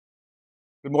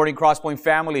Good morning, Crosspoint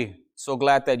family. So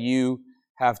glad that you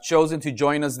have chosen to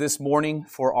join us this morning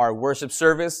for our worship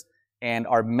service and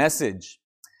our message.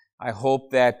 I hope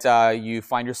that you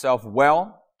find yourself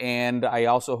well, and I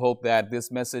also hope that this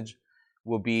message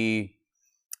will be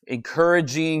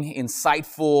encouraging,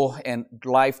 insightful, and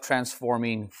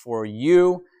life-transforming for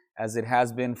you as it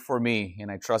has been for me,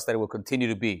 and I trust that it will continue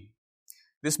to be.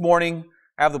 This morning,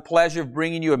 I have the pleasure of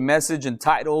bringing you a message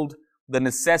entitled, The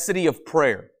Necessity of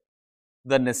Prayer.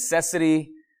 The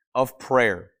necessity of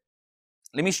prayer.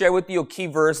 Let me share with you a key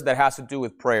verse that has to do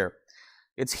with prayer.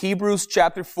 It's Hebrews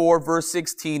chapter 4, verse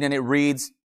 16, and it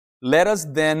reads, "Let us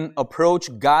then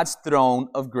approach God's throne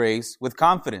of grace with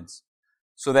confidence,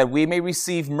 so that we may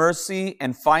receive mercy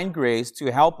and find grace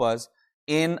to help us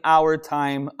in our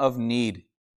time of need."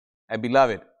 And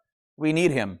beloved, we need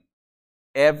Him.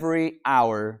 Every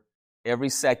hour, every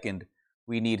second,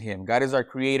 we need Him. God is our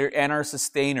creator and our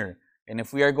sustainer. And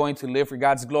if we are going to live for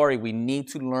God's glory, we need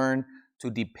to learn to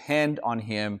depend on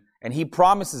Him. And He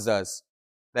promises us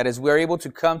that as we're able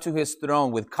to come to His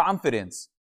throne with confidence,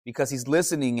 because He's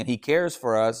listening and He cares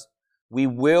for us, we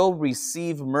will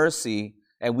receive mercy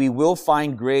and we will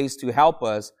find grace to help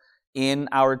us in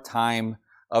our time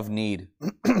of need.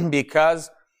 Because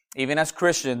even as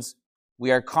Christians,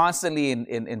 we are constantly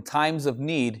in times of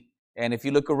need. And if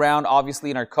you look around,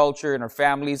 obviously in our culture, in our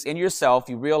families, in yourself,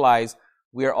 you realize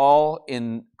we are all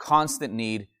in constant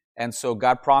need, and so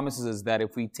God promises us that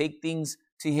if we take things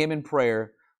to Him in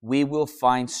prayer, we will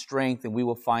find strength and we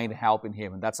will find help in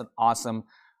Him, and that's an awesome,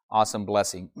 awesome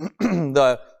blessing.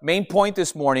 The main point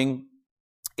this morning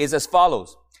is as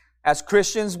follows. As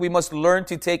Christians, we must learn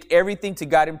to take everything to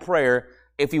God in prayer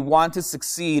if we want to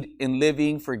succeed in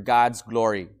living for God's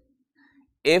glory.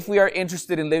 If we are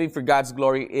interested in living for God's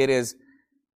glory, it is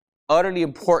utterly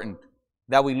important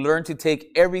that we learn to take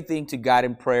everything to God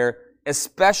in prayer,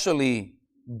 especially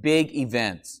big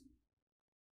events.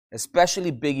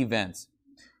 Especially big events.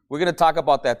 We're going to talk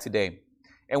about that today.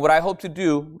 And what I hope to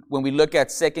do when we look at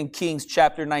 2 Kings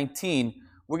chapter 19,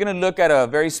 we're going to look at a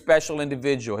very special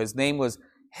individual. His name was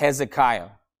Hezekiah.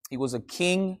 He was a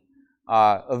king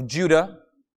of Judah,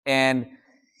 and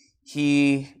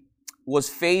he was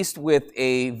faced with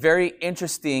a very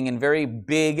interesting and very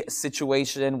big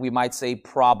situation, we might say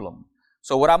problem.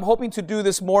 So what I'm hoping to do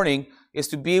this morning is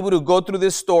to be able to go through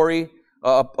this story,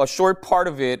 a short part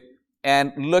of it,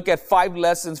 and look at 5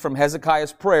 lessons from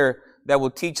Hezekiah's prayer that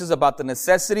will teach us about the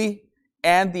necessity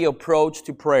and the approach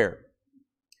to prayer.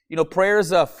 You know, prayer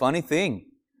is a funny thing.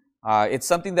 It's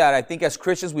something that I think as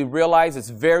Christians we realize it's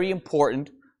very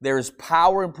important. There is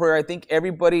power in prayer. I think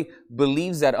everybody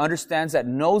believes that, understands that,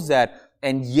 knows that,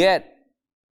 and yet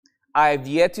I've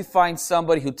yet to find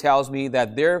somebody who tells me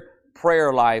that their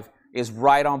prayer life is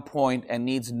right on point and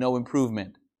needs no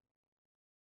improvement.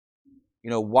 You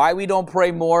know, why we don't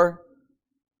pray more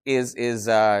is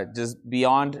just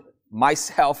beyond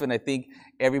myself and I think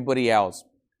everybody else.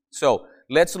 So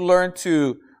let's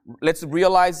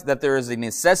realize that there is a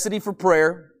necessity for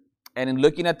prayer. And in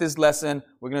looking at this lesson,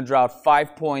 we're going to draw out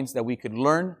 5 points that we could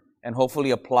learn and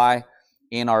hopefully apply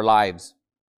in our lives.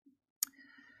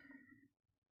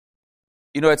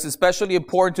 You know, it's especially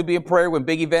important to be in prayer when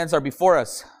big events are before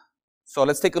us. So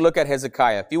let's take a look at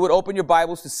Hezekiah. If you would open your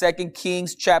Bibles to 2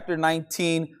 Kings chapter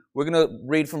 19, we're going to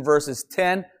read from verses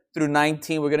 10 through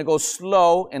 19. We're going to go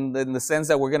slow in the sense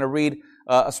that we're going to read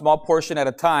a small portion at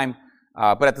a time.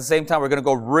 But at the same time, we're going to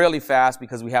go really fast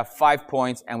because we have 5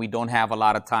 points and we don't have a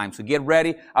lot of time. So get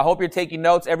ready. I hope you're taking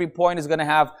notes. Every point is going to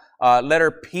have letter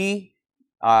P.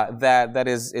 That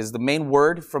is the main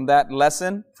word from that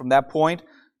lesson, from that point.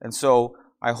 And so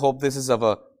I hope this is of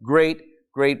a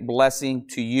great blessing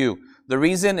to you. The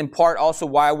reason, in part, also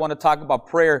why I want to talk about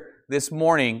prayer this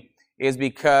morning is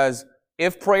because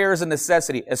if prayer is a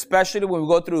necessity, especially when we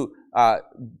go through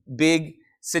big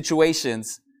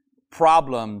situations,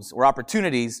 problems, or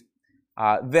opportunities,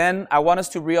 then I want us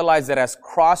to realize that as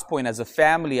Crosspoint, as a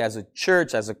family, as a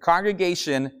church, as a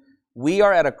congregation, we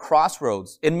are at a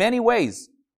crossroads in many ways,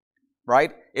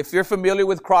 right? If you're familiar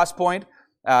with Crosspoint,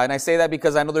 and I say that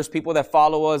because I know there's people that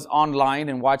follow us online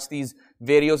and watch these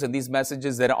videos and these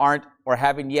messages that aren't or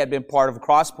haven't yet been part of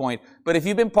Crosspoint. But if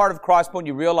you've been part of Crosspoint,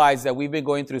 you realize that we've been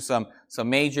going through some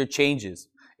major changes.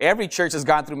 Every church has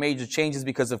gone through major changes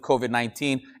because of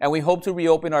COVID-19, and we hope to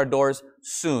reopen our doors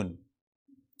soon.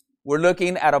 We're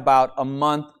looking at about a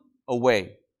month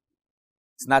away.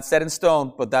 It's not set in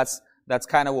stone, but that's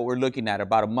kind of what we're looking at,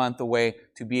 about a month away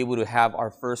to be able to have our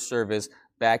first service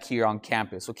back here on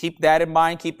campus. So keep that in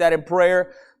mind, keep that in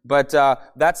prayer. But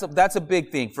that's a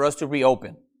big thing for us to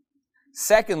reopen.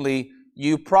 Secondly,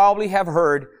 you probably have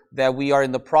heard that we are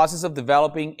in the process of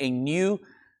developing a new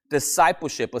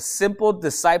discipleship, a simple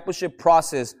discipleship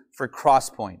process for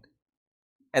Crosspoint.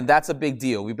 And that's a big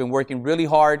deal. We've been working really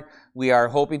hard. We are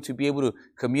hoping to be able to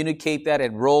communicate that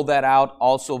and roll that out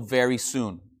also very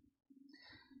soon.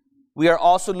 We are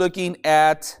also looking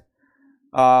at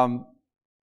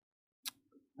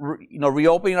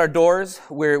reopening our doors.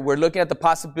 We're looking at the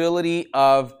possibility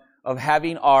of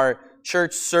having our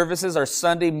church services, our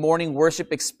Sunday morning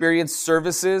worship experience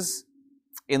services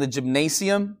in the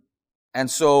gymnasium.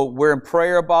 And so we're in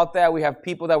prayer about that. We have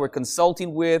people that we're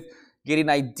consulting with, getting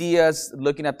ideas,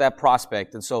 looking at that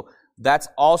prospect. And so that's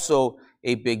also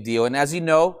a big deal. And as you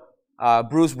know,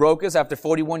 Bruce Rokas, after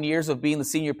 41 years of being the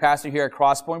senior pastor here at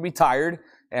Crosspoint, retired.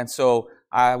 And so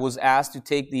I was asked to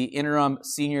take the interim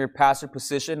senior pastor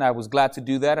position. I was glad to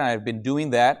do that, and I've been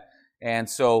doing that. And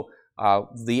so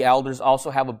the elders also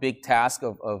have a big task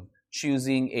of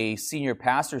choosing a senior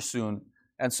pastor soon.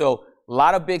 And so a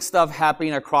lot of big stuff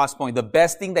happening at Crosspoint. The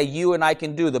best thing that you and I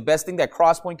can do, the best thing that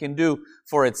Crosspoint can do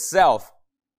for itself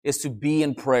is to be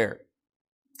in prayer.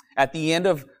 At the end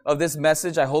of this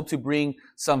message, I hope to bring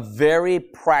some very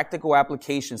practical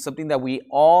applications, something that we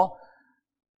all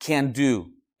can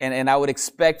do. And I would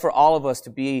expect for all of us to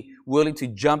be willing to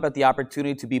jump at the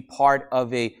opportunity to be part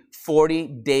of a 40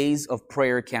 days of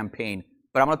prayer campaign.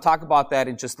 But I'm going to talk about that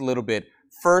in just a little bit.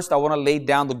 First, I want to lay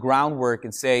down the groundwork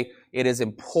and say it is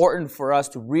important for us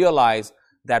to realize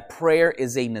that prayer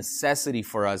is a necessity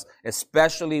for us,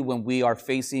 especially when we are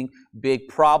facing big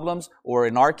problems or,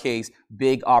 in our case,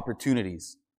 big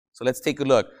opportunities. So let's take a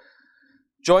look.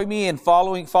 Join me in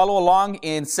follow along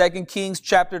in 2 Kings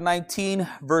chapter 19,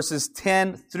 verses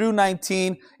 10 through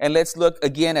 19, and let's look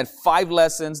again at 5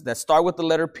 lessons that start with the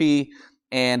letter P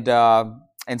and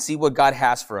see what God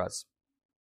has for us.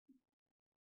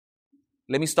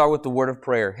 Let me start with the word of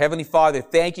prayer. Heavenly Father,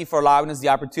 thank you for allowing us the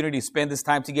opportunity to spend this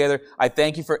time together. I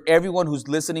thank you for everyone who's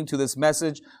listening to this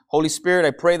message. Holy Spirit,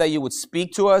 I pray that you would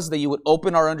speak to us, that you would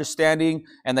open our understanding,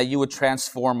 and that you would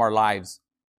transform our lives.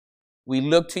 We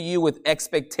look to you with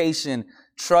expectation,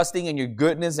 trusting in your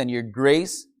goodness and your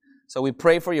grace. So we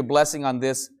pray for your blessing on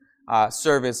this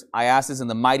service. I ask this in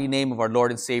the mighty name of our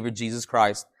Lord and Savior, Jesus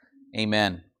Christ.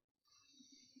 Amen.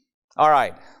 All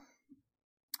right.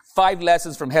 5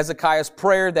 lessons from Hezekiah's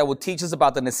prayer that will teach us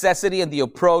about the necessity and the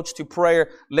approach to prayer.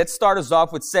 Let's start us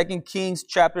off with 2 Kings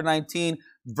chapter 19,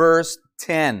 verse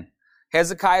 10.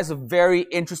 Hezekiah is a very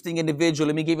interesting individual.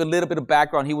 Let me give you a little bit of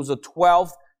background. He was the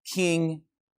 12th king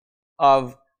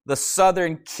of the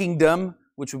southern kingdom,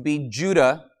 which would be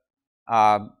Judah.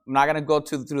 I'm not going to go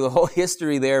through the whole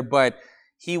history there, but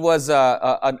he was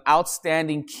an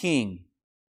outstanding king.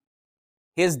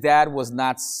 His dad was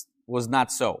not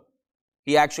so.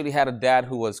 He actually had a dad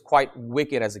who was quite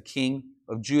wicked as a king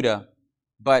of Judah.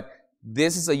 But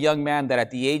this is a young man that at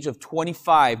the age of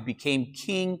 25 became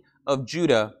king of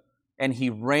Judah, and he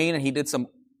reigned and he did some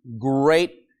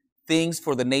great things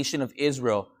for the nation of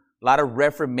Israel. A lot of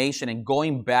reformation and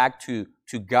going back to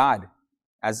God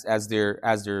as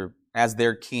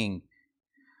their king.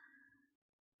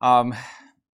 I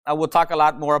will talk a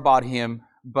lot more about him,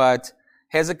 but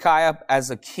Hezekiah,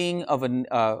 as a king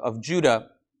of Judah,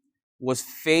 was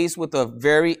faced with a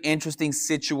very interesting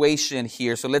situation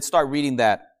here. So let's start reading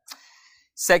that.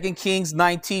 2 Kings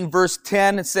 19, verse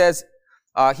 10, it says,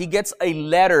 he gets a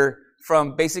letter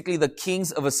from basically the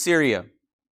kings of Assyria.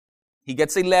 He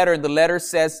gets a letter, and the letter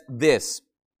says this.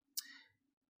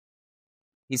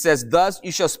 He says, "Thus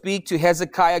you shall speak to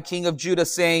Hezekiah, king of Judah,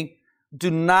 saying, do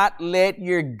not let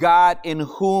your God in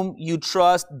whom you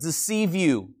trust deceive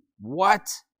you." What?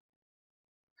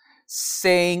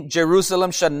 Saying,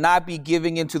 "Jerusalem shall not be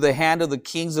given into the hand of the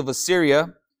kings of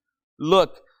Assyria.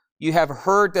 Look, you have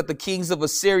heard that the kings of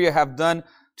Assyria have done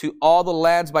to all the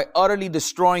lands by utterly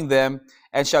destroying them.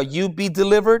 And shall you be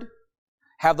delivered?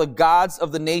 Have the gods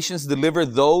of the nations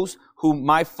delivered those whom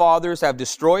my fathers have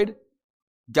destroyed?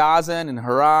 Gazan and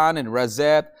Haran and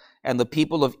Rezeph and the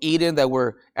people of Eden that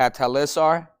were at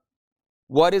Telassar?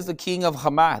 What is the king of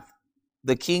Hamath,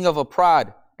 the king of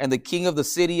Aprad, and the king of the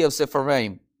city of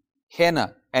Sepharvaim,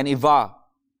 Hena and Ivah?"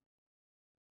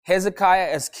 Hezekiah,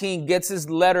 as king, gets his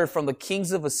letter from the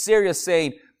kings of Assyria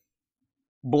saying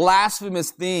blasphemous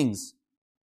things.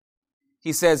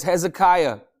 He says,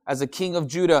 "Hezekiah, as a king of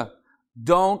Judah,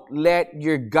 don't let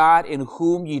your God in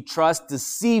whom you trust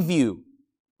deceive you."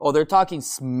 Oh, they're talking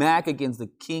smack against the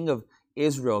king of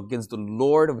Israel, against the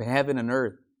Lord of heaven and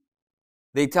earth.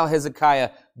 They tell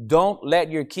Hezekiah, don't let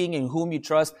your king in whom you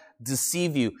trust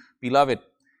deceive you. Beloved,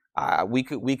 we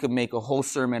could make a whole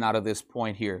sermon out of this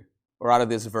point here, or out of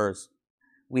this verse.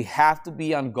 We have to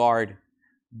be on guard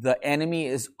the enemy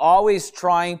is always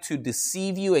trying to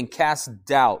deceive you and cast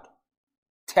doubt,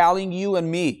 telling you and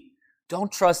me,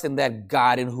 don't trust in that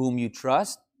God in whom you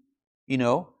trust.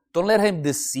 Don't let him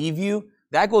deceive you.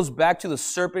 That goes back to the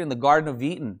serpent in the Garden of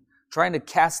Eden, trying to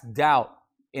cast doubt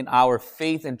in our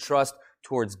faith and trust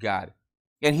towards God.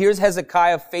 And here's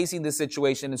Hezekiah facing this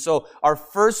situation. And so our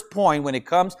first point when it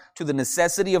comes to the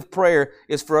necessity of prayer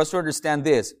is for us to understand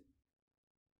this.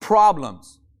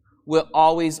 Problems will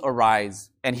always arise.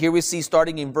 And here we see,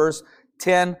 starting in verse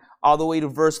 10 all the way to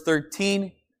verse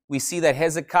 13, we see that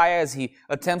Hezekiah, as he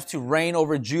attempts to reign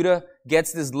over Judah,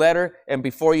 gets this letter, and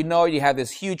before you know it, you have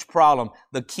this huge problem.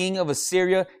 The king of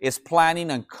Assyria is planning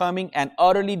on coming and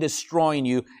utterly destroying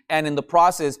you, and in the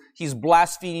process, he's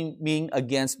blaspheming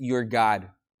against your God.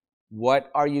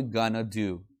 What are you gonna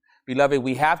do? Beloved,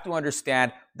 we have to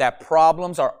understand that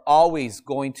problems are always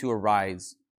going to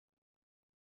arise.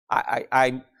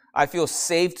 I feel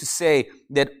safe to say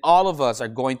that all of us are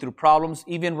going through problems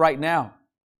even right now.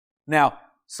 Now,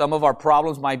 some of our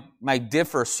problems might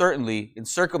differ certainly in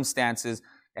circumstances,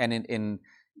 and in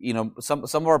some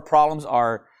of our problems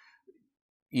are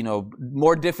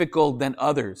more difficult than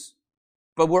others.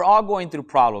 But we're all going through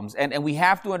problems, and we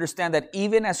have to understand that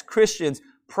even as Christians,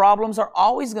 problems are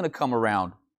always going to come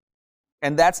around.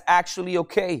 And that's actually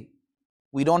okay.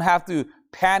 We don't have to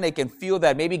panic and feel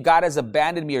that maybe God has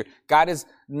abandoned me, or God is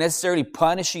necessarily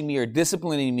punishing me or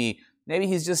disciplining me. Maybe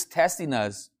he's just testing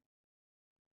us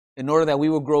in order that we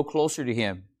will grow closer to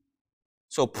him.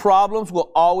 So problems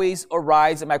will always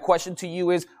arise. And my question to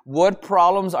you is, what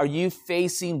problems are you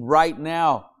facing right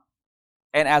now?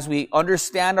 And as we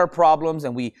understand our problems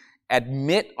and we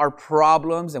admit our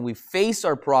problems and we face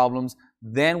our problems,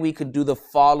 then we could do the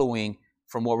following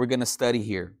from what we're going to study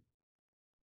here.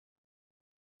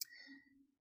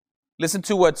 Listen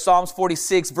to what Psalms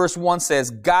 46 verse 1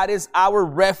 says. God is our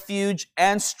refuge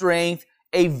and strength,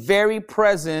 a very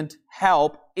present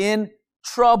help in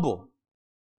trouble.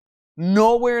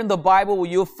 Nowhere in the Bible will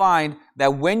you find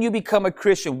that when you become a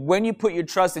Christian, when you put your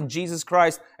trust in Jesus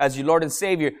Christ as your Lord and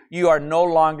Savior, you are no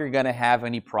longer going to have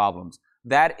any problems.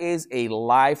 That is a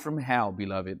lie from hell,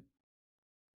 beloved.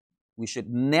 We should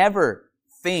never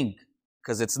think,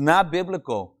 because it's not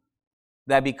biblical,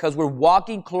 that because we're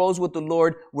walking close with the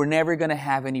Lord, we're never going to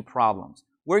have any problems.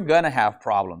 We're going to have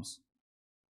problems.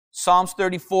 Psalms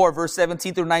 34, verse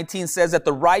 17 through 19 says that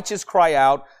the righteous cry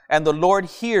out, and the Lord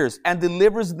hears and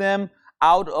delivers them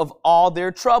out of all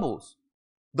their troubles.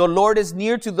 The Lord is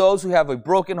near to those who have a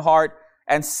broken heart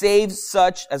and saves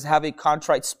such as have a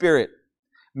contrite spirit.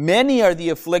 Many are the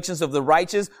afflictions of the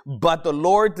righteous, but the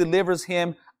Lord delivers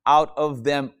him out of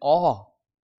them all.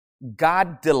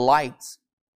 God delights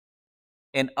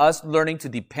in us learning to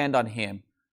depend on him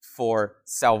for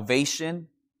salvation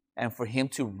and for him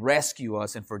to rescue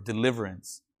us and for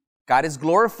deliverance. God is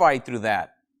glorified through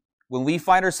that. When we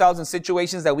find ourselves in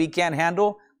situations that we can't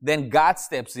handle, then God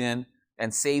steps in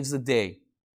and saves the day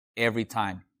every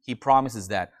time. He promises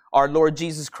that. Our Lord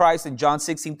Jesus Christ in John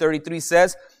 16:33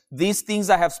 says, "These things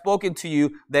I have spoken to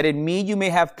you, that in me you may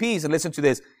have peace." And listen to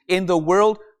this. "In the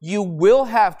world you will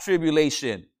have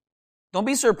tribulation." Don't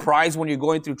be surprised when you're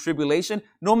going through tribulation,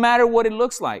 no matter what it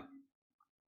looks like.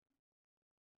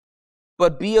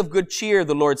 "But be of good cheer,"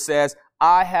 the Lord says,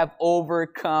 "I have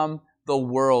overcome the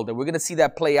world." And we're going to see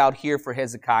that play out here for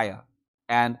Hezekiah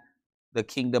and the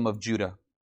kingdom of Judah.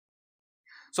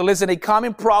 So listen, a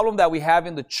common problem that we have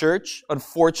in the church,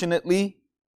 unfortunately,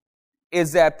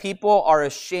 is that people are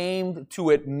ashamed to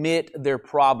admit their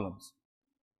problems.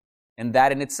 And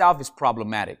that in itself is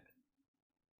problematic.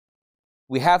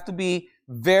 We have to be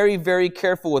very, very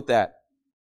careful with that.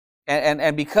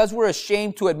 And because we're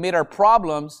ashamed to admit our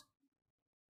problems,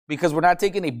 because we're not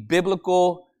taking a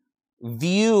biblical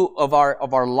view of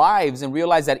our lives and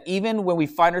realize that even when we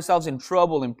find ourselves in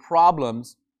trouble and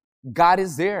problems, God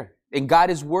is there and God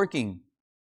is working.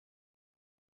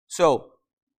 So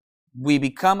we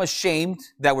become ashamed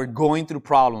that we're going through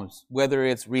problems, whether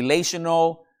it's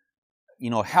relational,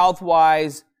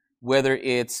 health-wise, whether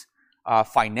it's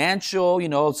financial,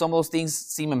 some of those things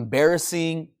seem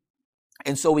embarrassing.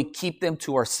 And so we keep them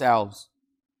to ourselves.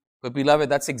 But beloved,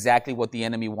 that's exactly what the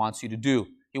enemy wants you to do.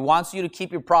 He wants you to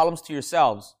keep your problems to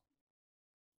yourselves.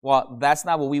 Well, that's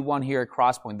not what we want here at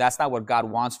Crosspoint. That's not what God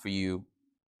wants for you.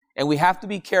 And we have to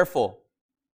be careful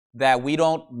that we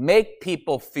don't make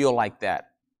people feel like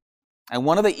that. And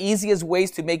one of the easiest ways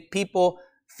to make people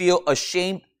feel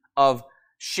ashamed of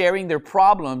sharing their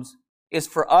problems is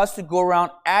for us to go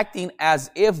around acting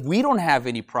as if we don't have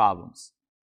any problems.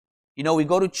 We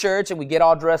go to church and we get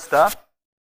all dressed up,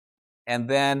 and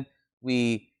then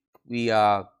we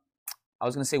I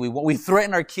was going to say, we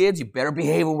threaten our kids, you better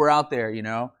behave when we're out there, you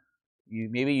know.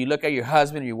 Maybe you look at your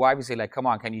husband or your wife and say, like, come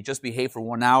on, can you just behave for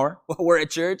 1 hour while we're at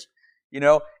church? You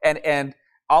know, and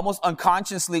almost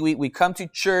unconsciously, we come to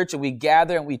church and we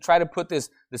gather and we try to put this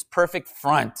perfect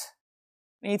front.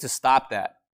 We need to stop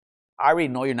that. I already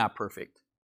know you're not perfect.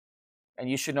 And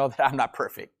you should know that I'm not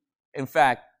perfect. In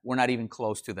fact, we're not even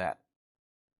close to that.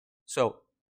 So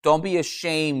don't be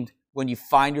ashamed when you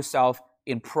find yourself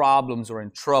in problems or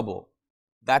in trouble.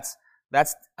 That's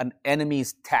an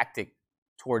enemy's tactic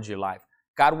towards your life.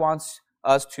 God wants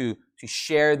us to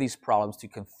share these problems, to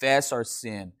confess our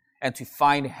sin, and to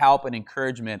find help and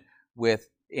encouragement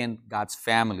within God's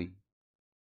family.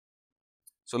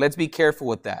 So let's be careful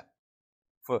with that.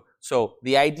 So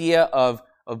the idea of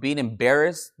being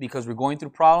embarrassed because we're going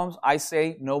through problems, I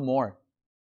say no more.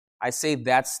 I say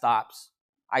that stops.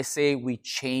 I say we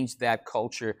change that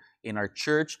culture in our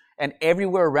church and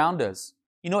everywhere around us.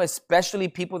 You know, especially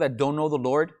people that don't know the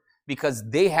Lord, because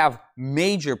they have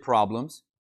major problems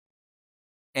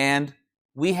and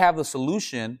we have the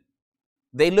solution.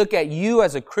 They look at you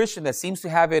as a Christian that seems to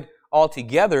have it all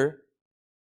together.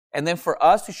 And then for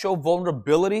us to show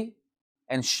vulnerability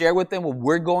and share with them what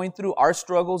we're going through, our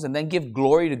struggles, and then give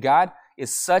glory to God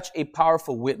is such a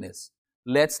powerful witness.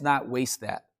 Let's not waste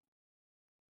that.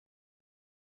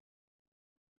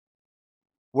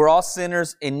 We're all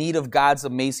sinners in need of God's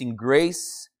amazing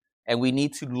grace, and we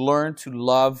need to learn to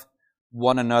love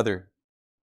one another.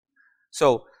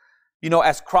 So, you know,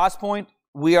 as Crosspoint,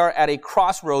 we are at a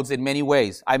crossroads in many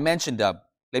ways. I mentioned them.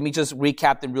 Let me just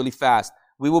recap them really fast.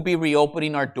 We will be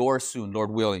reopening our doors soon,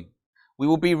 Lord willing. We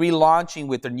will be relaunching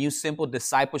with a new simple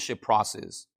discipleship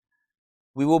process.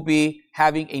 We will be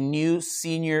having a new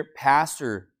senior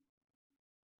pastor.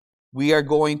 We are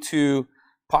going to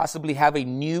possibly have a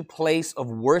new place of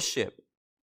worship.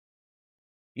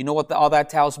 You know what all that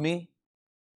tells me?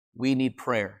 We need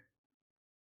prayer.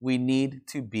 We need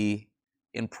to be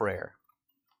in prayer.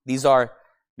 These are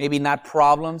maybe not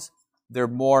problems. They're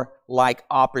more like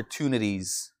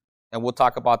opportunities. And we'll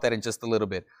talk about that in just a little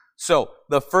bit. So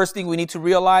the first thing we need to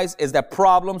realize is that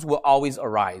problems will always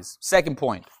arise. Second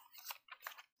point.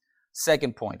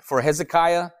 For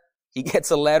Hezekiah, he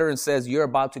gets a letter and says, you're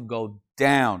about to go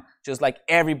down, just like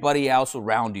everybody else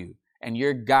around you. And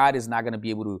your God is not going to be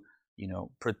able to,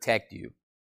 protect you.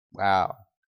 Wow.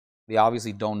 They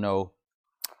obviously don't know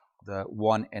the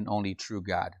one and only true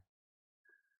God.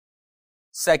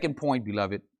 Second point,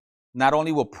 beloved, not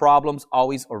only will problems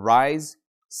always arise,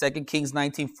 2 Kings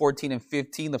 19, 14, and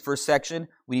 15, the first section,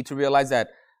 we need to realize that,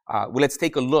 let's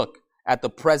take a look at the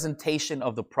presentation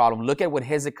of the problem. Look at what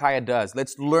Hezekiah does.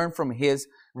 Let's learn from his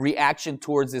reaction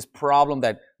towards this problem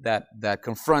that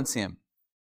confronts him.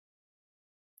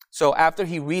 So after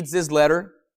he reads this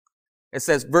letter, it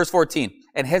says, verse 14,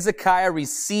 and Hezekiah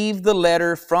received the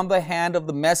letter from the hand of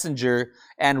the messenger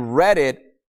and read it.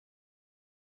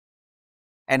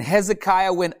 And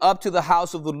Hezekiah went up to the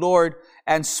house of the Lord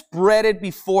and spread it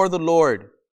before the Lord.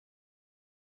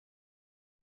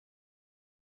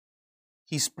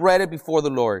 He spread it before the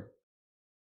Lord.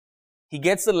 He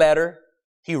gets the letter.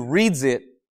 He reads it.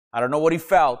 I don't know what he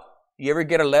felt. You ever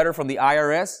get a letter from the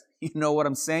IRS? You know what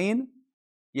I'm saying?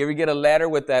 You ever get a letter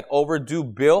with that overdue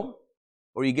bill?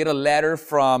 Or you get a letter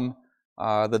from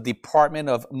the Department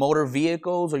of Motor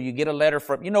Vehicles? Or you get a letter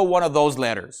from, one of those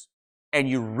letters. And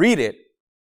you read it.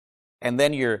 And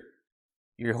then your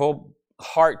whole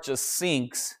heart just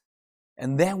sinks.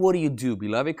 And then what do,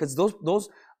 beloved? Because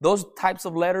those types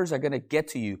of letters are going to get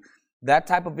to you. That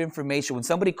type of information. When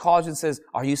somebody calls you and says,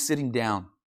 are you sitting down?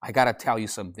 I got to tell you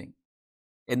something.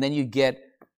 And then you get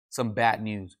some bad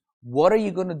news. What are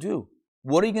you going to do?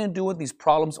 What are you going to do when these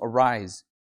problems arise?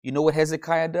 You know what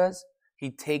Hezekiah does? He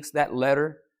takes that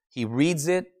letter, he reads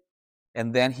it,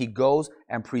 and then he goes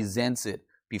and presents it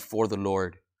before the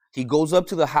Lord. He goes up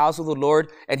to the house of the Lord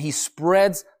and he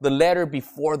spreads the letter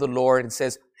before the Lord and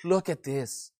says, look at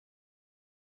this.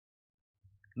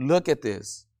 Look at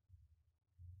this.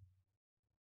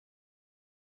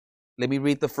 Let me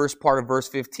read the first part of verse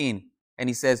 15. And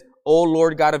he says, O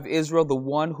Lord God of Israel, the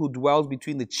one who dwells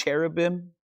between the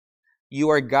cherubim, you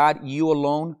are God, you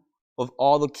alone of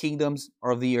all the kingdoms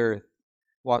of the earth.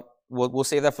 Well, we'll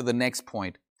save that for the next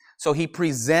point. So he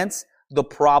presents the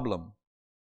problem.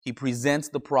 He presents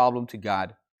the problem to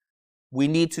God. We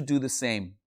need to do the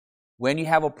same. When you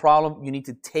have a problem, you need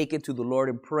to take it to the Lord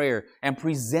in prayer and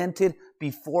present it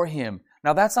before Him.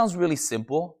 Now that sounds really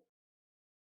simple.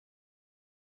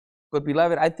 But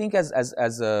beloved, I think as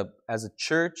a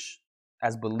church,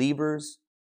 as believers,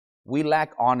 we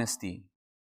lack honesty.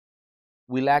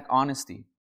 We lack honesty.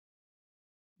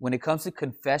 When it comes to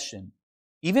confession,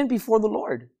 even before the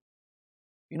Lord.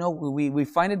 We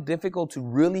find it difficult to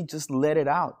really just let it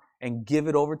out and give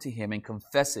it over to Him and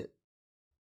confess it.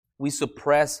 We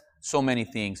suppress so many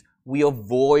things. We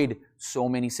avoid so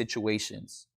many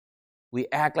situations. We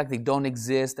act like they don't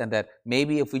exist and that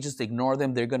maybe if we just ignore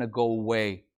them, they're going to go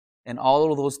away. And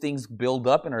all of those things build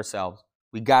up in ourselves.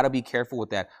 We got to be careful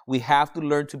with that. We have to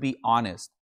learn to be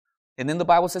honest. And then the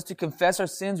Bible says to confess our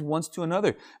sins once to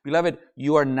another. Beloved,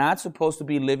 you are not supposed to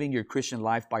be living your Christian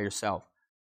life by yourself.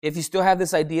 If you still have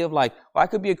this idea of like, well, I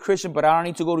could be a Christian, but I don't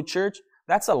need to go to church,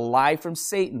 that's a lie from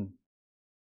Satan.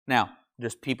 Now,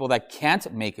 there's people that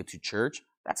can't make it to church.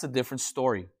 That's a different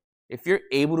story. If you're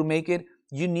able to make it,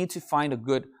 you need to find a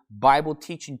good Bible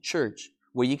teaching church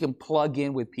where you can plug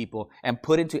in with people and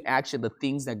put into action the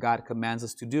things that God commands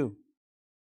us to do.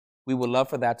 We would love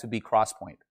for that to be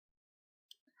Crosspoint.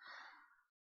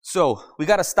 So, we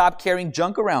got to stop carrying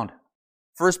junk around.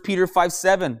 1 Peter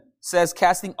 5:7 says,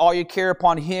 casting all your care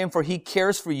upon Him, for He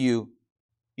cares for you.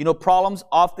 Problems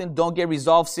often don't get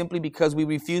resolved simply because we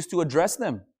refuse to address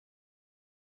them.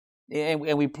 And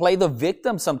we play the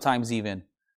victim sometimes even.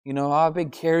 I've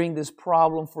been carrying this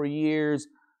problem for years.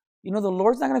 The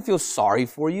Lord's not going to feel sorry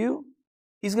for you.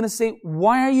 He's going to say,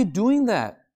 why are you doing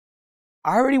that?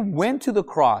 I already went to the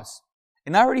cross.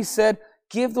 And I already said,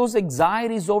 give those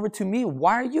anxieties over to me.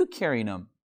 Why are you carrying them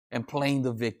and playing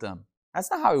the victim?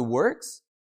 That's not how it works.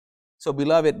 So,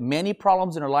 beloved, many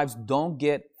problems in our lives don't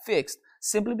get fixed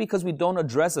simply because we don't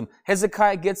address them.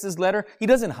 Hezekiah gets this letter. He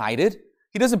doesn't hide it.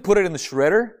 He doesn't put it in the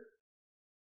shredder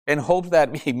and hope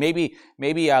that maybe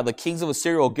the kings of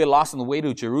Assyria will get lost on the way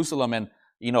to Jerusalem and,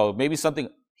 maybe something.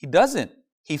 He doesn't.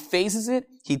 He faces it,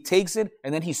 he takes it,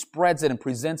 and then he spreads it and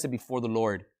presents it before the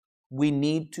Lord. We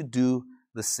need to do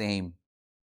the same.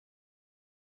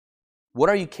 What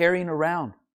are you carrying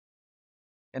around?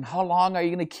 And how long are you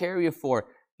going to carry it for?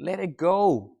 Let it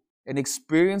go and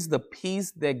experience the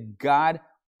peace that God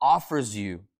offers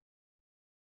you.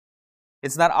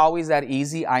 It's not always that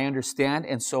easy, I understand,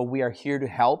 and so we are here to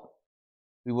help.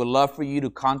 We would love for you to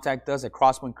contact us at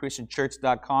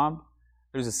crosspointchristianchurch.com.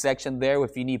 There's a section there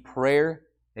if you need prayer,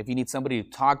 if you need somebody to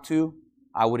talk to.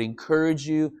 I would encourage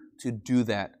you to do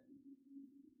that.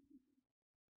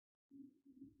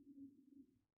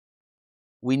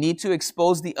 We need to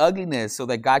expose the ugliness so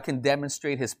that God can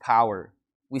demonstrate His power.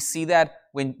 We see that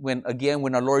when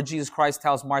our Lord Jesus Christ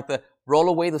tells Martha, roll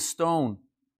away the stone.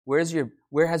 Where has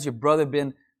your brother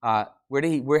been?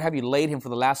 Where have you laid him for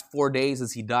the last 4 days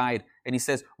as he died? And He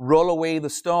says, roll away the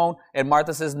stone. And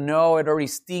Martha says, no, it already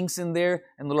stinks in there.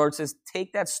 And the Lord says,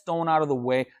 take that stone out of the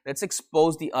way. Let's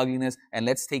expose the ugliness and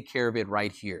let's take care of it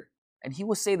right here. And He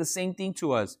will say the same thing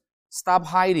to us. Stop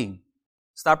hiding.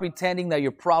 Stop pretending that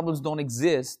your problems don't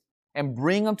exist and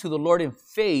bring them to the Lord in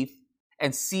faith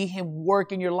and see Him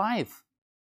work in your life.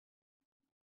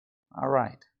 All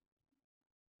right.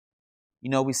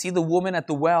 We see the woman at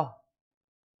the well.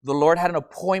 The Lord had an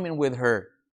appointment with her.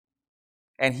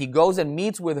 And He goes and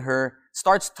meets with her,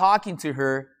 starts talking to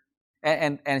her,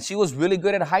 and she was really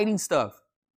good at hiding stuff.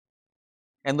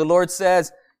 And the Lord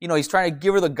says, He's trying to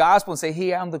give her the gospel and say,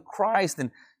 hey, I'm the Christ. And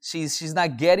she's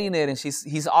not getting it. And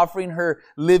He's offering her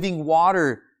living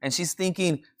water. And she's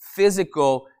thinking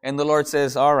physical. And the Lord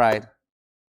says, all right,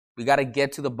 we got to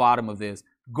get to the bottom of this.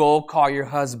 Go call your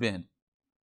husband.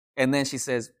 And then she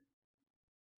says,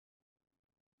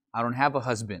 I don't have a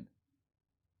husband.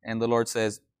 And the Lord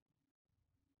says,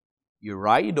 you're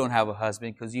right, you don't have a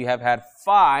husband because you have had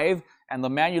 5 and the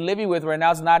man you're living with right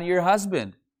now is not your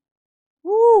husband.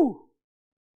 Woo!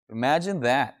 Imagine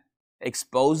that.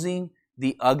 Exposing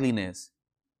the ugliness.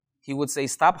 He would say,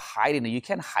 stop hiding it. You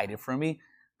can't hide it from me.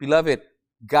 Beloved,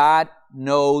 God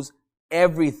knows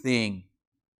everything.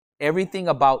 Everything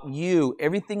about you,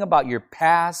 everything about your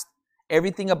past,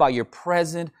 everything about your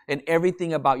present, and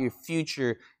everything about your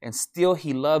future. And still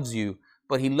He loves you.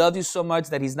 But He loves you so much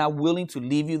that He's not willing to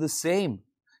leave you the same.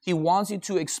 He wants you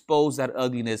to expose that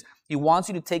ugliness. He wants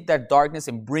you to take that darkness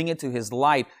and bring it to His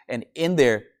light. And in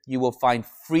there, you will find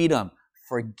freedom,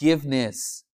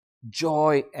 forgiveness,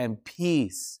 joy, and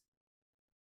peace.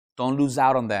 Don't lose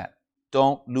out on that.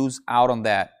 Don't lose out on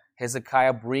that.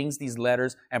 Hezekiah brings these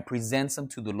letters and presents them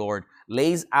to the Lord,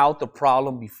 lays out the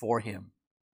problem before Him.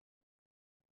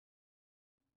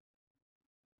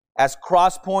 As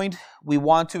Crosspoint, we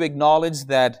want to acknowledge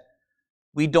that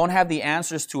we don't have the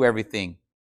answers to everything.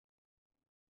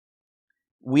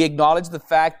 We acknowledge the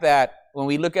fact that when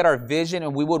we look at our vision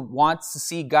and we would want to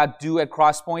see God do at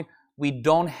Crosspoint, we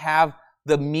don't have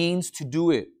the means to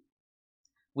do it.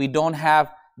 We don't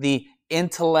have the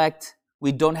intellect.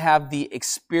 We don't have the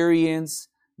experience.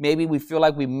 Maybe we feel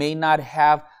like we may not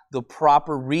have the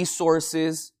proper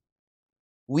resources.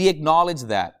 We acknowledge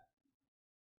that.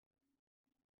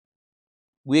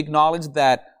 We acknowledge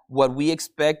that what we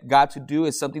expect God to do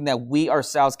is something that we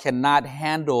ourselves cannot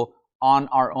handle on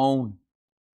our own.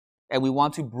 And we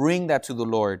want to bring that to the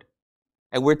Lord.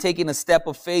 And we're taking a step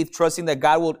of faith, trusting that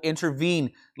God will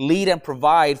intervene, lead, and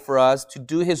provide for us to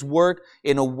do His work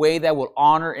in a way that will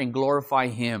honor and glorify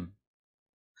Him.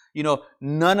 You know,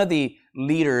 none of the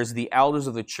leaders, the elders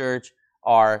of the church,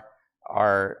 are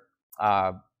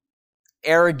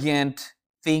arrogant,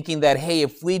 thinking that, hey,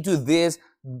 if we do this,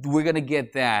 we're going to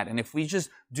get that. And if we just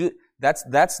do,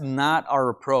 that's not our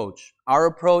approach. Our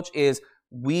approach is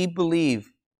we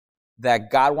believe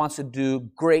that God wants to do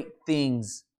great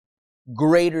things,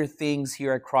 greater things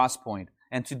here at Crosspoint.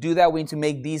 And to do that, we need to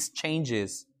make these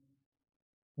changes.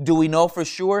 Do we know for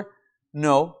sure?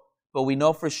 No. But we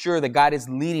know for sure that God is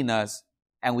leading us,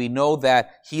 and we know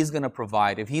that He's going to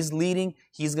provide. If He's leading,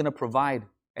 He's going to provide,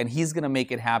 and He's going to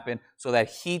make it happen so that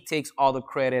He takes all the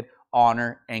credit,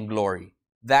 honor, and glory.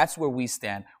 That's where we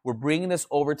stand. We're bringing this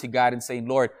over to God and saying,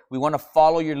 Lord, we want to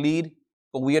follow your lead,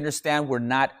 but we understand we're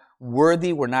not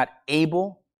worthy, we're not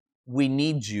able. We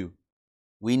need you.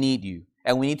 We need you.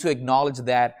 And we need to acknowledge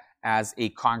that as a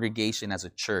congregation, as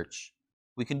a church.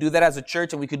 We can do that as a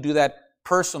church, and we can do that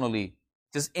personally,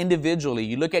 just individually.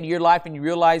 You look at your life and you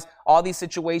realize all these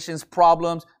situations,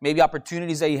 problems, maybe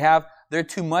opportunities that you have, they're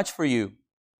too much for you.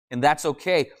 And that's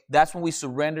okay. That's when we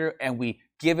surrender and we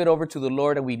give it over to the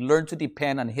Lord, and we learn to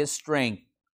depend on His strength.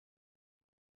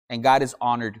 And God is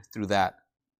honored through that.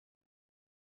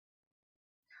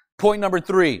 Point number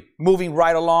 3, moving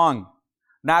right along.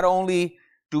 Not only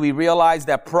do we realize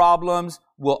that problems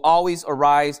will always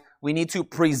arise, we need to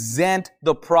present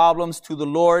the problems to the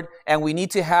Lord, and we need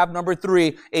to have, number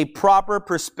 3, a proper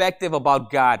perspective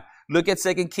about God. Look at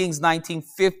 2 Kings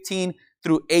 19:15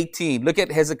 through 18. Look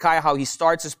at Hezekiah, how he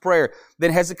starts his prayer.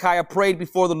 Then Hezekiah prayed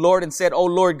before the Lord and said, O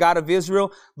Lord God of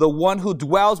Israel, the one who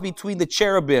dwells between the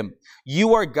cherubim,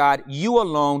 you are God, you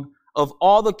alone, of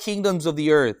all the kingdoms of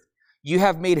the earth. You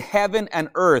have made heaven and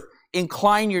earth.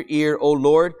 Incline your ear, O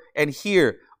Lord, and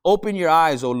hear. Open your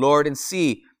eyes, O Lord, and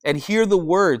see, and hear the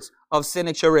words of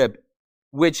Sennacherib,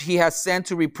 which he has sent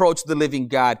to reproach the living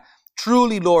God.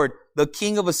 Truly, Lord, the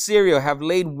king of Assyria have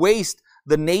laid waste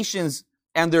the nations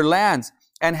and their lands,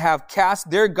 and have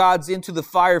cast their gods into the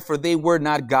fire, for they were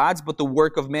not gods, but the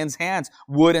work of men's hands,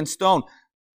 wood and stone.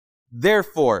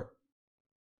 Therefore,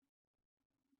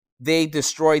 they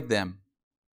destroyed them.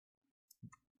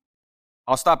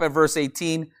 I'll stop at verse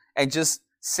 18 and just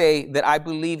say that I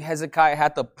believe Hezekiah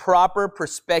had the proper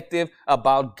perspective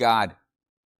about God.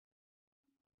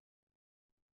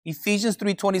 Ephesians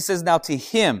 3:20 says, now to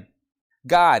Him,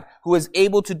 God, who is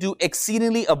able to do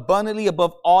exceedingly abundantly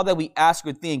above all that we ask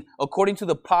or think, according to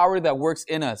the power that works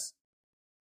in us.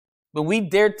 When we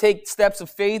dare take steps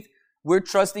of faith, we're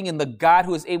trusting in the God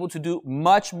who is able to do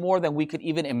much more than we could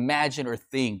even imagine or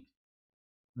think.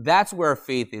 That's where our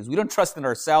faith is. We don't trust in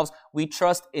ourselves. We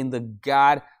trust in the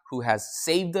God who has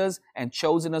saved us and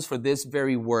chosen us for this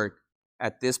very work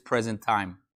at this present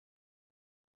time.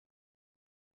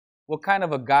 What kind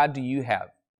of a God do you have?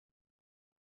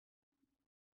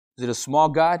 Is it a small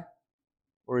God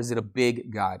or is it a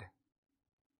big God?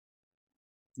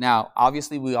 Now,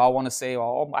 obviously, we all want to say,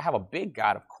 oh, I have a big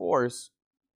God, of course.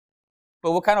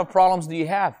 But what kind of problems do you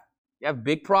have? You have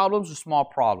big problems or small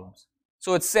problems?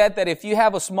 So it's said that if you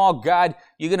have a small God,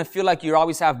 you're going to feel like you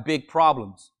always have big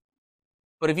problems.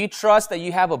 But if you trust that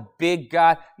you have a big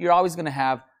God, you're always going to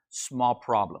have small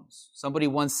problems. Somebody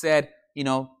once said, you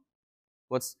know,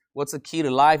 what's the key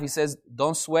to life? He says,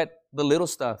 don't sweat the little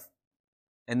stuff.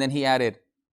 And then he added,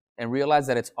 and realize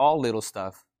that it's all little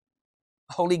stuff.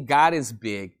 Only God is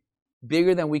big,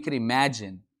 bigger than we could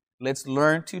imagine. Let's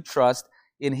learn to trust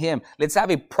in Him. Let's have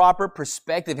a proper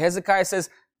perspective. Hezekiah says,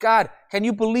 God, can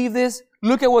you believe this?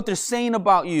 Look at what they're saying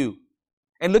about you.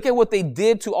 And look at what they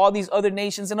did to all these other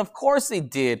nations. And of course they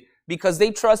did, because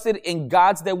they trusted in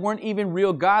gods that weren't even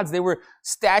real gods. They were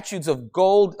statues of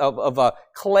gold, of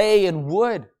clay and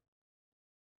wood.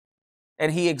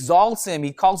 And he exalts Him.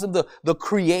 He calls Him the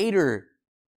Creator,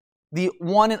 the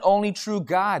one and only true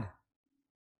God.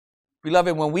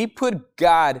 Beloved, when we put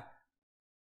God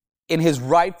in His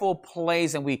rightful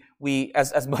place, and we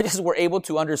as much as we're able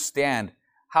to understand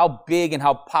how big and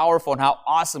how powerful and how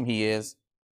awesome He is,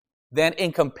 then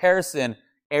in comparison,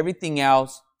 everything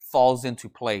else falls into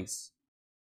place.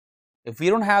 If we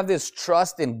don't have this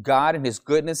trust in God and His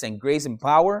goodness and grace and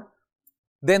power,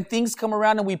 then things come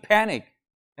around and we panic.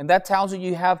 And that tells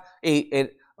you have a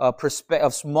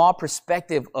small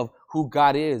perspective of who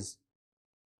God is.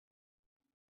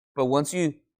 But once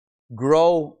you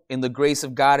grow in the grace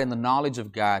of God and the knowledge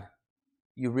of God,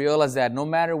 you realize that no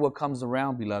matter what comes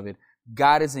around, beloved,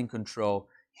 God is in control.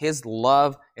 His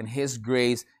love and His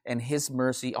grace and His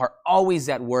mercy are always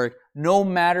at work, no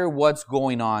matter what's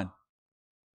going on.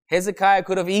 Hezekiah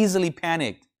could have easily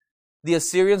panicked. The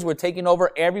Assyrians were taking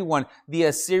over everyone. The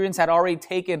Assyrians had already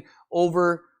taken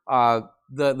over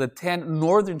the 10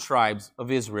 northern tribes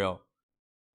of Israel.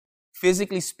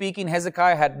 Physically speaking,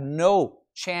 Hezekiah had no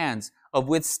chance of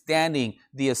withstanding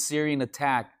the Assyrian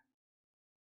attack.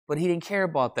 But he didn't care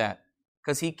about that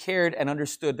because he cared and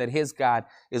understood that his God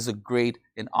is a great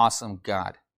and awesome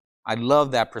God. I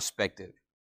love that perspective.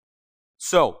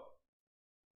 So,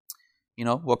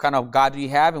 what kind of God do you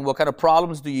have and what kind of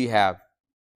problems do you have?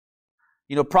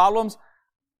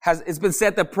 It's been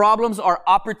said that problems are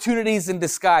opportunities in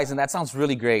disguise, and that sounds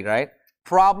really great, right?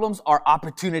 Problems are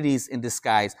opportunities in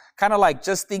disguise. Kind of like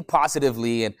just think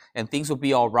positively and things will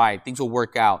be all right. Things will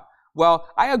work out. Well,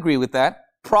 I agree with that.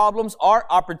 Problems are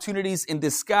opportunities in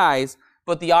disguise,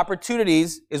 but the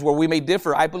opportunities is where we may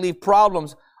differ. I believe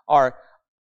problems are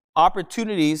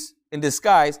opportunities in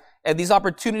disguise, and these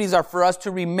opportunities are for us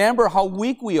to remember how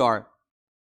weak we are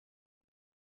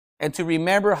and to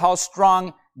remember how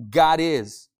strong God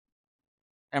is,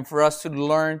 and for us to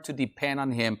learn to depend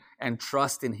on Him and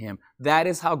trust in Him. That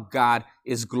is how God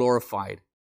is glorified.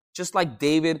 Just like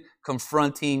David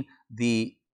confronting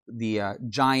the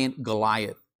giant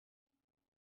Goliath.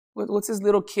 What's this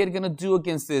little kid going to do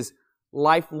against this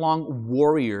lifelong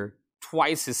warrior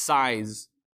twice his size?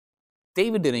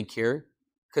 David didn't care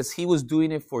because he was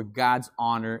doing it for God's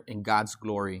honor and God's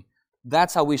glory.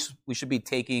 That's how we should be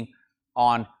taking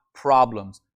on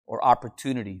problems or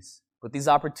opportunities. But these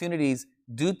opportunities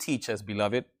do teach us,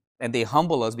 beloved, and they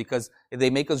humble us because they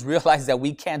make us realize that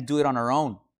we can't do it on our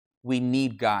own. We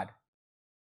need God.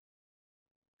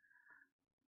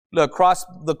 Look,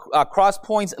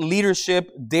 Crosspoint's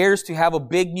leadership dares to have a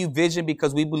big new vision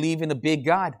because we believe in a big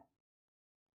God.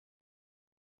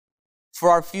 For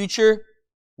our future,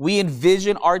 we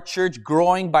envision our church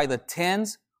growing by the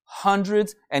tens,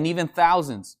 hundreds, and even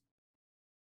thousands.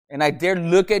 And I dare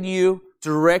look at you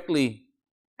directly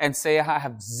and say I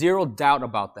have zero doubt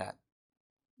about that.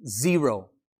 Zero.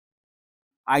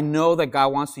 I know that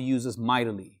God wants to use us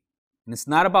mightily. And it's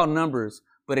not about numbers,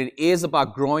 but it is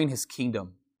about growing His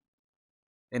kingdom.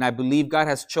 And I believe God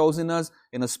has chosen us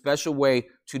in a special way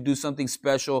to do something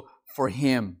special for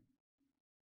Him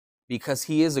because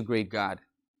He is a great God.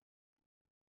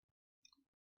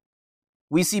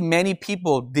 We see many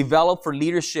people develop for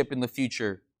leadership in the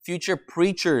future. Future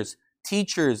preachers,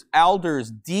 teachers,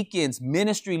 elders, deacons,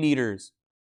 ministry leaders,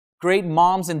 great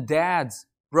moms and dads,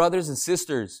 brothers and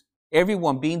sisters,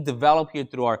 everyone being developed here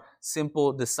through our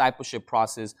simple discipleship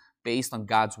process based on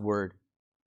God's Word.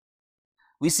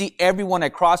 We see everyone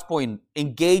at Crosspoint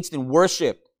engaged in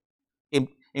worship, in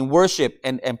worship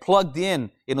and plugged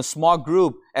in a small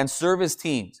group and service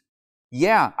teams.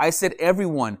 Yeah, I said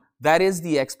everyone. That is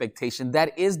the expectation.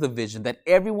 That is the vision, that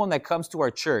everyone that comes to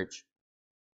our church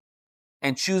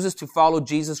and chooses to follow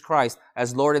Jesus Christ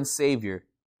as Lord and Savior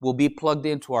will be plugged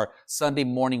into our Sunday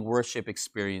morning worship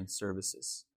experience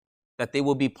services. That they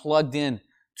will be plugged in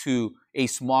to a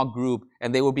small group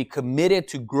and they will be committed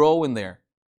to grow in there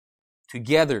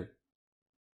together,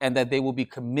 and that they will be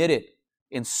committed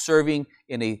in serving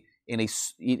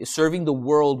serving the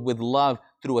world with love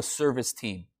through a service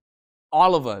team.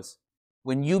 All of us,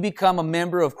 when you become a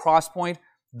member of Crosspoint,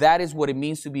 that is what it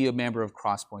means to be a member of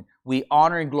Crosspoint. We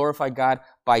honor and glorify God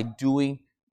by doing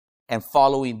and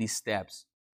following these steps.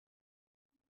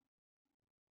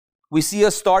 We see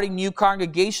us starting new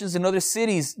congregations in other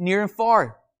cities near and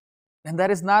far. And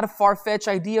that is not a far-fetched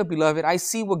idea, beloved. I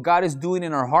see what God is doing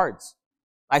in our hearts.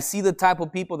 I see the type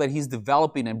of people that He's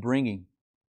developing and bringing.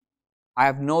 I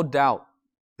have no doubt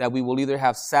that we will either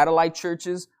have satellite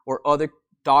churches or other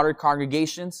daughter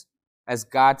congregations as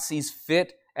God sees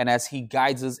fit and as He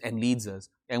guides us and leads us.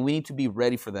 And we need to be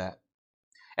ready for that.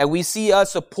 And we see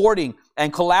us supporting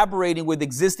and collaborating with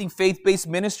existing faith-based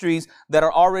ministries that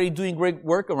are already doing great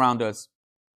work around us.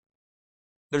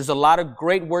 There's a lot of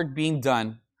great work being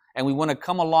done, and we want to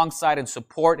come alongside and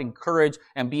support, encourage,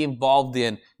 and be involved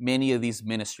in many of these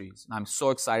ministries. And I'm so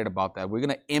excited about that. We're going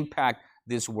to impact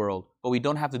this world, but we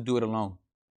don't have to do it alone.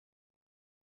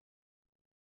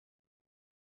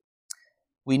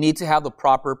 We need to have the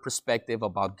proper perspective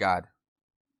about God.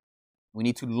 We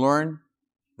need to learn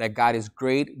that God is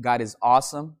great, God is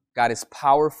awesome, God is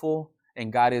powerful,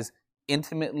 and God is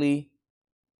intimately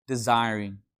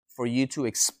desiring for you to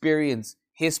experience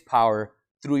His power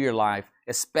through your life,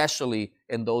 especially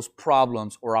in those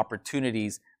problems or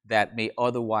opportunities that may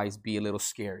otherwise be a little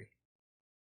scary.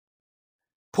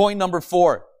 Point number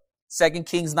 4, 2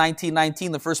 Kings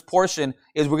 19:19. The first portion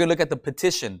is we're going to look at the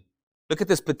petition. Look at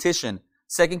this petition.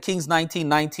 2 Kings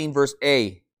 19:19, verse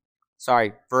A.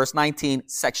 Verse 19,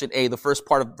 section A, the first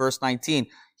part of verse 19.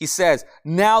 He says,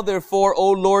 "Now therefore, O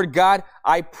Lord God,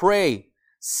 I pray,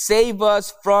 save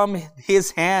us from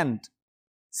his hand."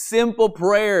 Simple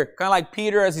prayer, kind of like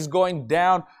Peter as he's going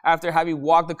down after having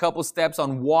walked a couple steps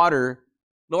on water.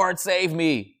 Lord, save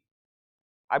me.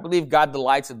 I believe God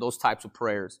delights in those types of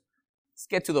prayers. Let's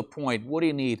get to the point. What do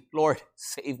you need? Lord,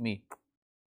 save me.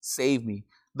 Save me.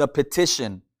 The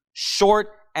petition,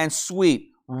 short and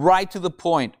sweet, right to the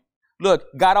point. Look,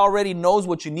 God already knows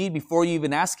what you need before you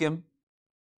even ask him.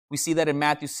 We see that in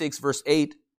Matthew 6, verse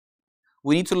 8.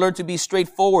 We need to learn to be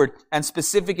straightforward and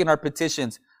specific in our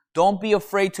petitions. Don't be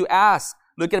afraid to ask.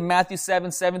 Look at Matthew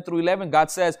 7 through 11.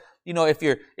 God says, if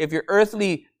your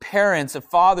earthly parents or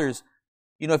fathers,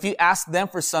 if you ask them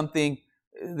for something,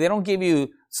 they don't give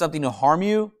you something to harm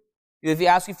you. If you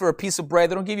ask you for a piece of bread,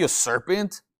 they don't give you a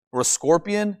serpent or a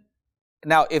scorpion.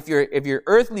 Now, if your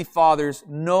earthly fathers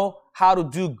know how to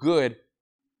do good,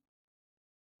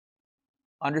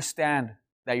 understand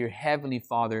that your heavenly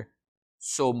Father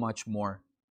so much more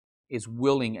is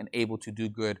willing and able to do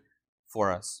good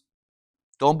for us.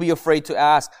 Don't be afraid to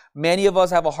ask. Many of us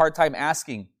have a hard time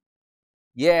asking.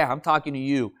 Yeah, I'm talking to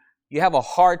you. You have a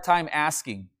hard time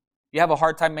asking. You have a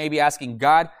hard time maybe asking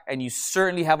God, and you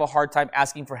certainly have a hard time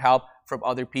asking for help from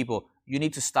other people. You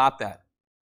need to stop that.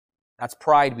 That's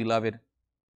pride, beloved.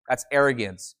 That's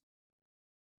arrogance.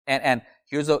 And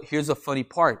here's a funny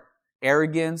part.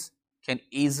 Arrogance can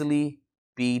easily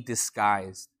be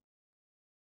disguised.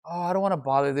 Oh, I don't want to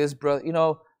bother this brother.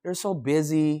 They're so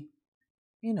busy.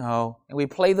 And we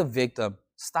play the victim.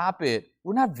 Stop it.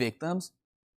 We're not victims.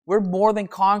 We're more than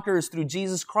conquerors through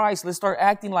Jesus Christ. Let's start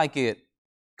acting like it.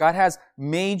 God has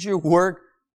major work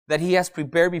that he has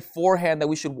prepared beforehand that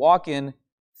we should walk in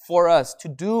for us to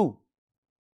do.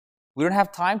 We don't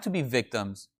have time to be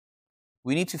victims.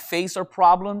 We need to face our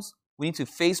problems. We need to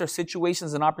face our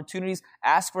situations and opportunities.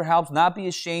 Ask for help, not be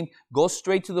ashamed. Go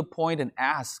straight to the point and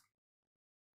ask.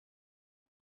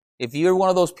 If you're one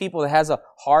of those people that has a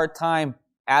hard time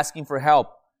asking for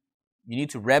help, you need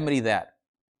to remedy that.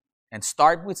 And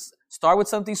start with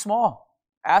something small.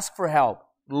 Ask for help.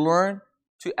 Learn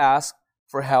to ask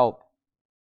for help.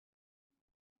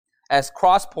 As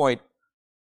Crosspoint,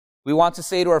 we want to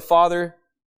say to our Father,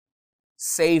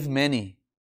 save many.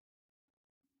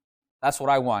 That's what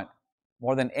I want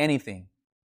more than anything.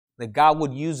 That God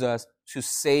would use us to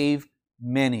save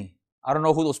many. I don't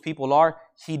know who those people are.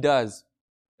 He does.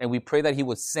 And we pray that he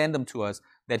would send them to us,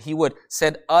 that he would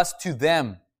send us to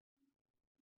them,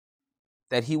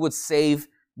 that he would save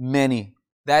many.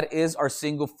 That is our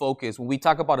single focus. When we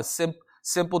talk about a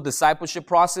simple discipleship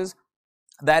process,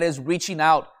 that is reaching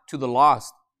out to the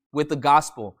lost with the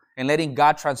gospel and letting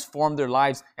God transform their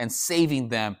lives and saving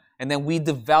them. And then we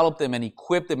develop them and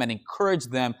equip them and encourage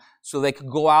them so they can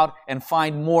go out and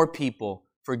find more people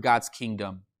for God's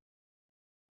kingdom.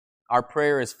 Our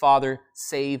prayer is, Father,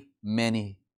 save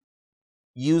many.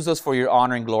 Use us for your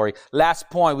honor and glory. Last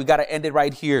point, we got to end it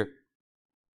right here.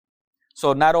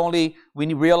 So not only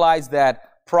we realize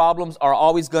that problems are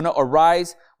always going to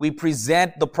arise, we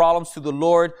present the problems to the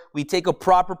Lord. We take a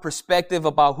proper perspective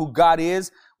about who God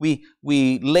is. We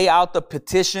lay out the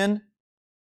petition.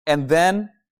 And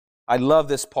then, I love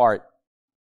this part.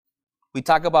 We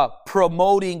talk about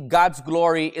promoting God's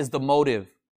glory is the motive.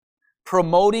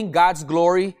 Promoting God's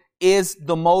glory is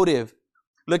the motive.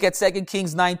 Look at 2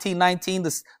 Kings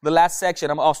 19:19, the last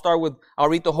section. I'll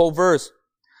read the whole verse.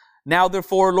 Now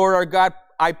therefore, Lord our God,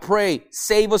 I pray,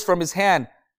 save us from his hand.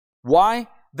 Why?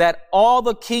 That all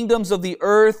the kingdoms of the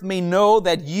earth may know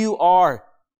that you are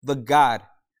the God,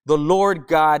 the Lord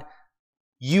God,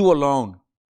 you alone.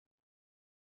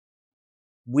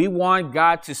 We want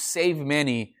God to save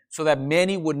many so that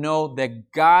many would know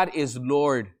that God is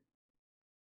Lord,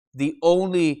 the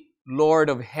only Lord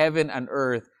of heaven and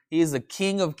earth. He is the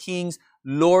King of kings,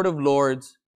 Lord of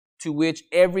lords, to which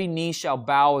every knee shall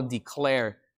bow and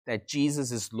declare that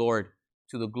Jesus is Lord,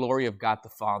 to the glory of God the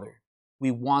Father.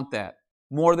 We want that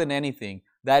more than anything.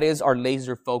 That is our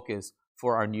laser focus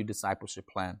for our new discipleship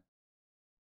plan.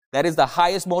 That is the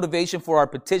highest motivation for our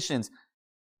petitions.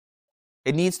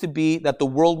 It needs to be that the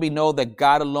world may know that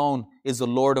God alone is the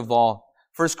Lord of all.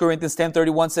 1 Corinthians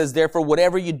 10:31 says, therefore,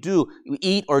 whatever you do, you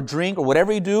eat or drink or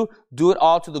whatever you do it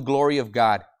all to the glory of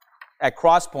God. At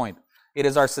Crosspoint, it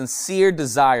is our sincere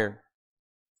desire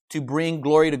to bring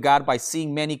glory to God by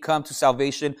seeing many come to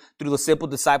salvation through the simple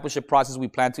discipleship process we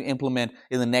plan to implement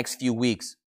in the next few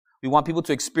weeks. We want people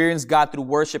to experience God through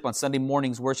worship on Sunday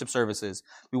mornings, worship services.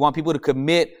 We want people to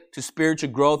commit to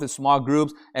spiritual growth in small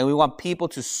groups, and we want people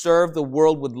to serve the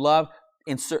world with love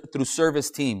through service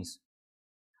teams.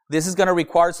 This is going to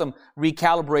require some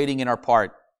recalibrating in our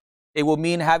part. It will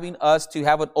mean having us to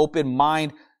have an open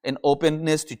mind and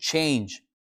openness to change.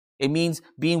 It means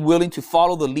being willing to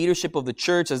follow the leadership of the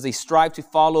church as they strive to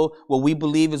follow what we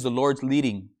believe is the Lord's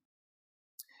leading.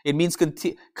 It means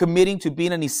committing to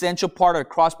being an essential part of the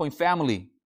Crosspoint family.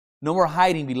 No more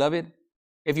hiding, beloved.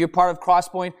 If you're part of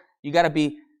Crosspoint, you got to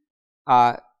be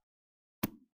right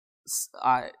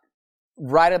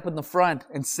up in the front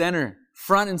and center,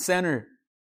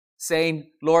 saying,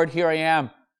 Lord, here I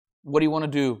am. What do you want to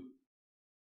do?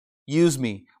 Use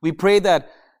me. We pray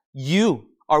that you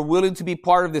are willing to be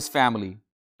part of this family.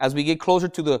 As we get closer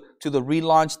to the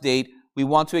relaunch date, we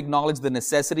want to acknowledge the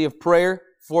necessity of prayer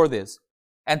for this.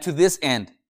 And to this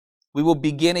end, we will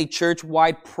begin a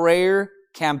church-wide prayer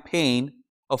campaign,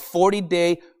 a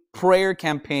 40-day prayer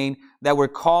campaign that we're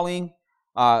calling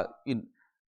on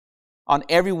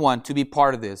everyone to be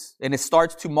part of this. And it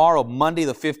starts tomorrow, Monday,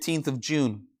 the 15th of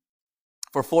June.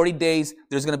 For 40 days,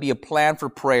 there's going to be a plan for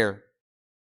prayer.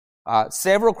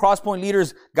 Several Crosspoint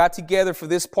leaders got together for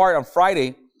this part on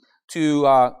Friday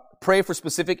to pray for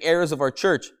specific areas of our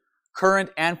church, current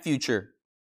and future,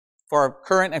 for our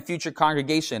current and future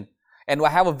congregation. And I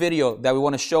have a video that we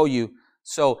want to show you.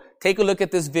 So take a look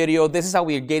at this video. This is how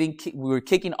we were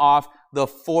kicking off the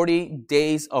 40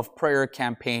 days of prayer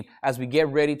campaign as we get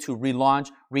ready to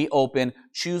relaunch, reopen,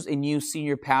 choose a new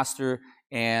senior pastor,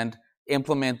 and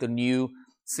implement the new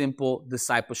simple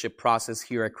discipleship process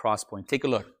here at Crosspoint. Take a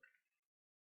look.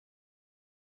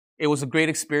 It was a great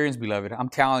experience, beloved. I'm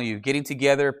telling you, getting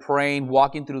together, praying,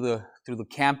 walking through the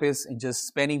campus, and just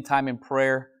spending time in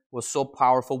prayer was so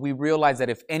powerful. We realized that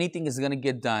if anything is going to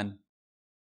get done,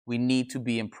 we need to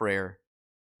be in prayer.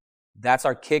 That's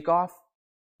our kickoff.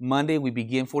 Monday, we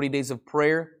begin 40 days of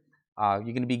prayer. You're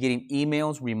going to be getting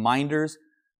emails, reminders.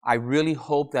 I really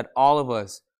hope that all of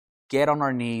us get on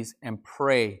our knees and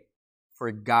pray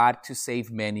for God to save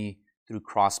many through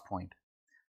Crosspoint.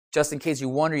 Just in case you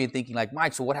wonder, you're thinking like,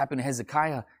 Mike, so what happened to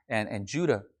Hezekiah and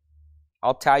Judah?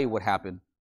 I'll tell you what happened.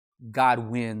 God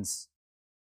wins.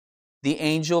 The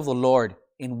angel of the Lord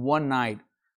in one night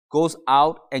goes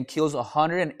out and kills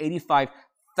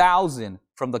 185,000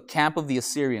 from the camp of the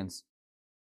Assyrians.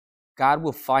 God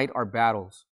will fight our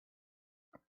battles.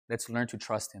 Let's learn to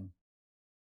trust Him.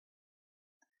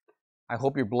 I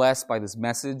hope you're blessed by this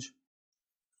message.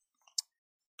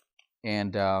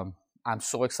 And I'm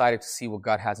so excited to see what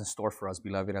God has in store for us,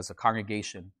 beloved, as a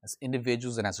congregation, as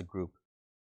individuals, and as a group.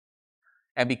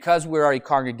 And because we are a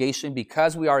congregation,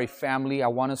 because we are a family, I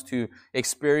want us to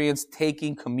experience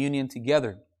taking communion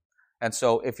together. And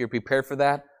so if you're prepared for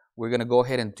that, we're going to go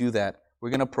ahead and do that. We're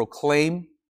going to proclaim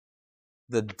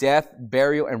the death,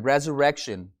 burial, and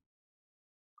resurrection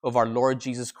of our Lord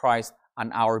Jesus Christ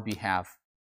on our behalf.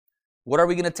 What are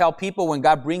we going to tell people when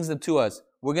God brings them to us?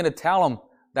 We're going to tell them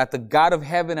that the God of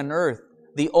heaven and earth,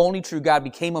 the only true God,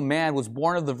 became a man, was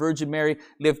born of the Virgin Mary,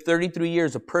 lived 33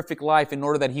 years of perfect life in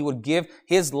order that He would give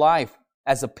His life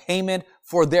as a payment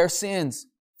for their sins,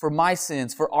 for my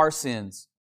sins, for our sins.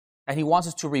 And He wants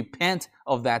us to repent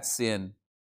of that sin.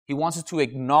 He wants us to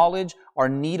acknowledge our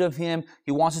need of Him.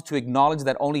 He wants us to acknowledge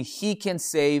that only He can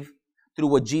save through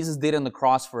what Jesus did on the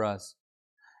cross for us.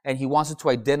 And He wants us to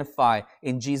identify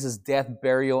in Jesus' death,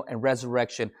 burial, and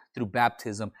resurrection through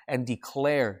baptism and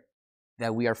declare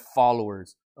that we are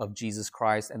followers of Jesus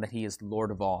Christ and that He is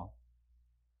Lord of all.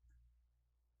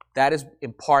 That is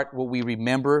in part what we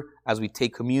remember as we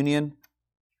take communion.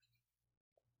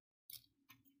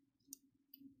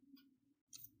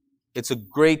 It's a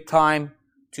great time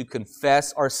to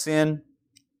confess our sin,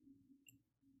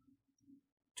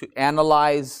 to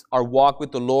analyze our walk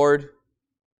with the Lord,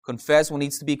 confess what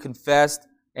needs to be confessed,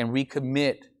 and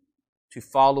recommit to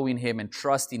following Him and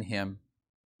trusting Him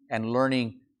and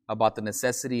learning about the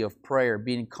necessity of prayer,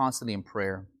 being constantly in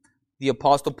prayer. The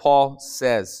Apostle Paul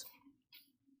says,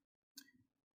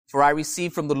 "For I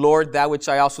received from the Lord that which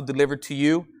I also delivered to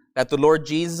you, that the Lord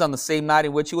Jesus, on the same night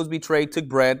in which He was betrayed, took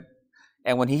bread,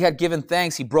 and when He had given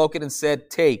thanks, He broke it and said,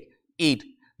 'Take, eat.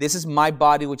 This is my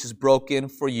body which is broken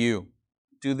for you.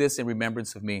 Do this in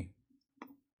remembrance of me.'"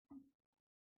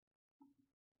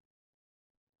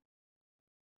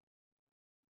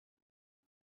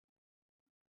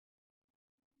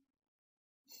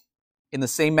 In the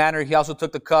same manner, He also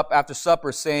took the cup after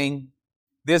supper, saying,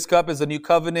 "This cup is the new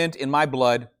covenant in my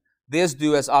blood. This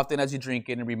do as often as you drink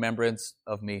it in remembrance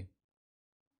of me."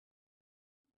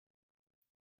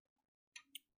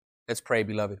 Let's pray,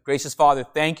 beloved. Gracious Father,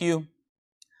 thank you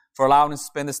for allowing us to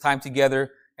spend this time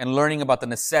together and learning about the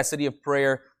necessity of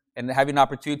prayer and having an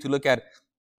opportunity to look at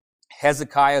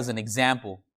Hezekiah as an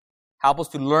example. Help us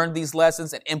to learn these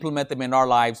lessons and implement them in our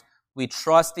lives. We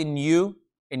trust in you,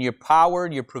 in your power,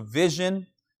 in your provision,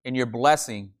 in your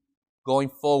blessing going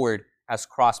forward as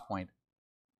Crosspoint.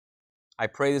 I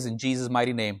pray this in Jesus'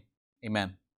 mighty name.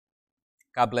 Amen.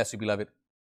 God bless you, beloved.